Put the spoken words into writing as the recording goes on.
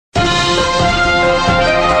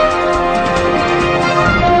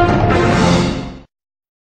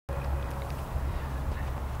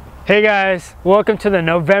Hey guys, welcome to the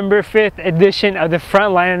November 5th edition of the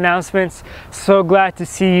Frontline Announcements. So glad to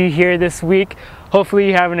see you here this week. Hopefully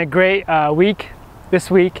you're having a great week this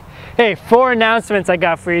week. Hey, 4 announcements I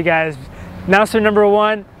got for you guys. Announcement number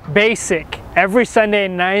 1, basic. Every Sunday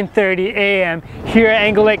at 9:30 a.m. here at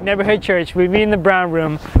Angle Lake Neighborhood Church, we meet in the Brown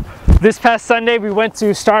Room. This past Sunday we went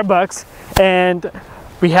to Starbucks and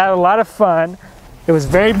we had a lot of fun. It was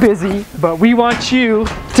very busy, but we want you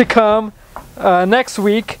to come next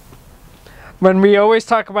week. When we always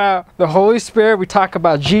talk about the Holy Spirit, we talk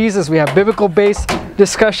about Jesus, we have biblical-based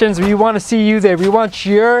discussions. We want to see you there. We want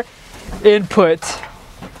your input.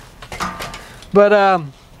 But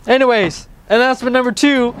anyways, announcement number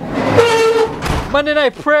 2, Monday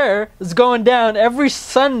night prayer is going down every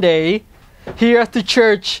Sunday here at the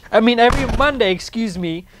church. Every Monday,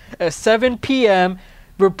 at 7 p.m.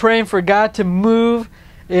 We're praying for God to move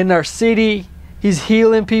in our city. He's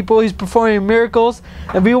healing people, he's performing miracles,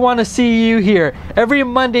 and we want to see you here every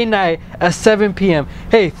Monday night at 7 p.m.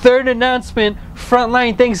 Hey, third announcement,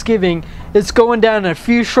 Frontline Thanksgiving. It's going down in a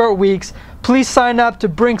few short weeks. Please sign up to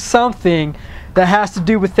bring something that has to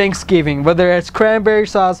do with Thanksgiving, whether it's cranberry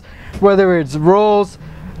sauce, whether it's rolls,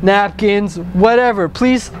 napkins, whatever.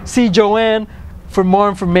 Please see Joanne for more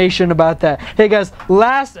information about that. Hey guys,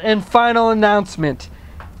 last and final announcement,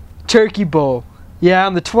 Turkey Bowl. Yeah,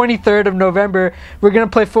 on the 23rd of November, we're going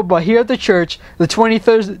to play football here at the church. The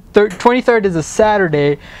 23rd is a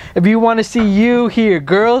Saturday. If you want to see you here,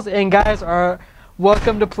 girls and guys are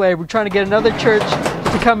welcome to play. We're trying to get another church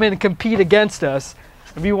to come in and compete against us.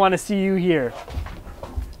 If you want to see you here.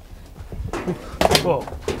 Whoa.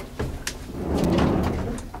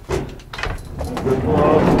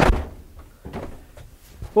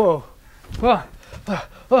 Whoa.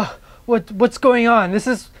 Whoa. What's going on? This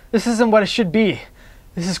isn't what it should be.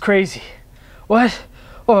 This is crazy. What?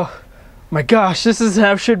 Oh my gosh, this isn't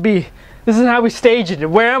how it should be. This is how we stage it.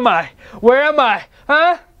 Where am I? Where am I?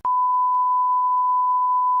 Huh?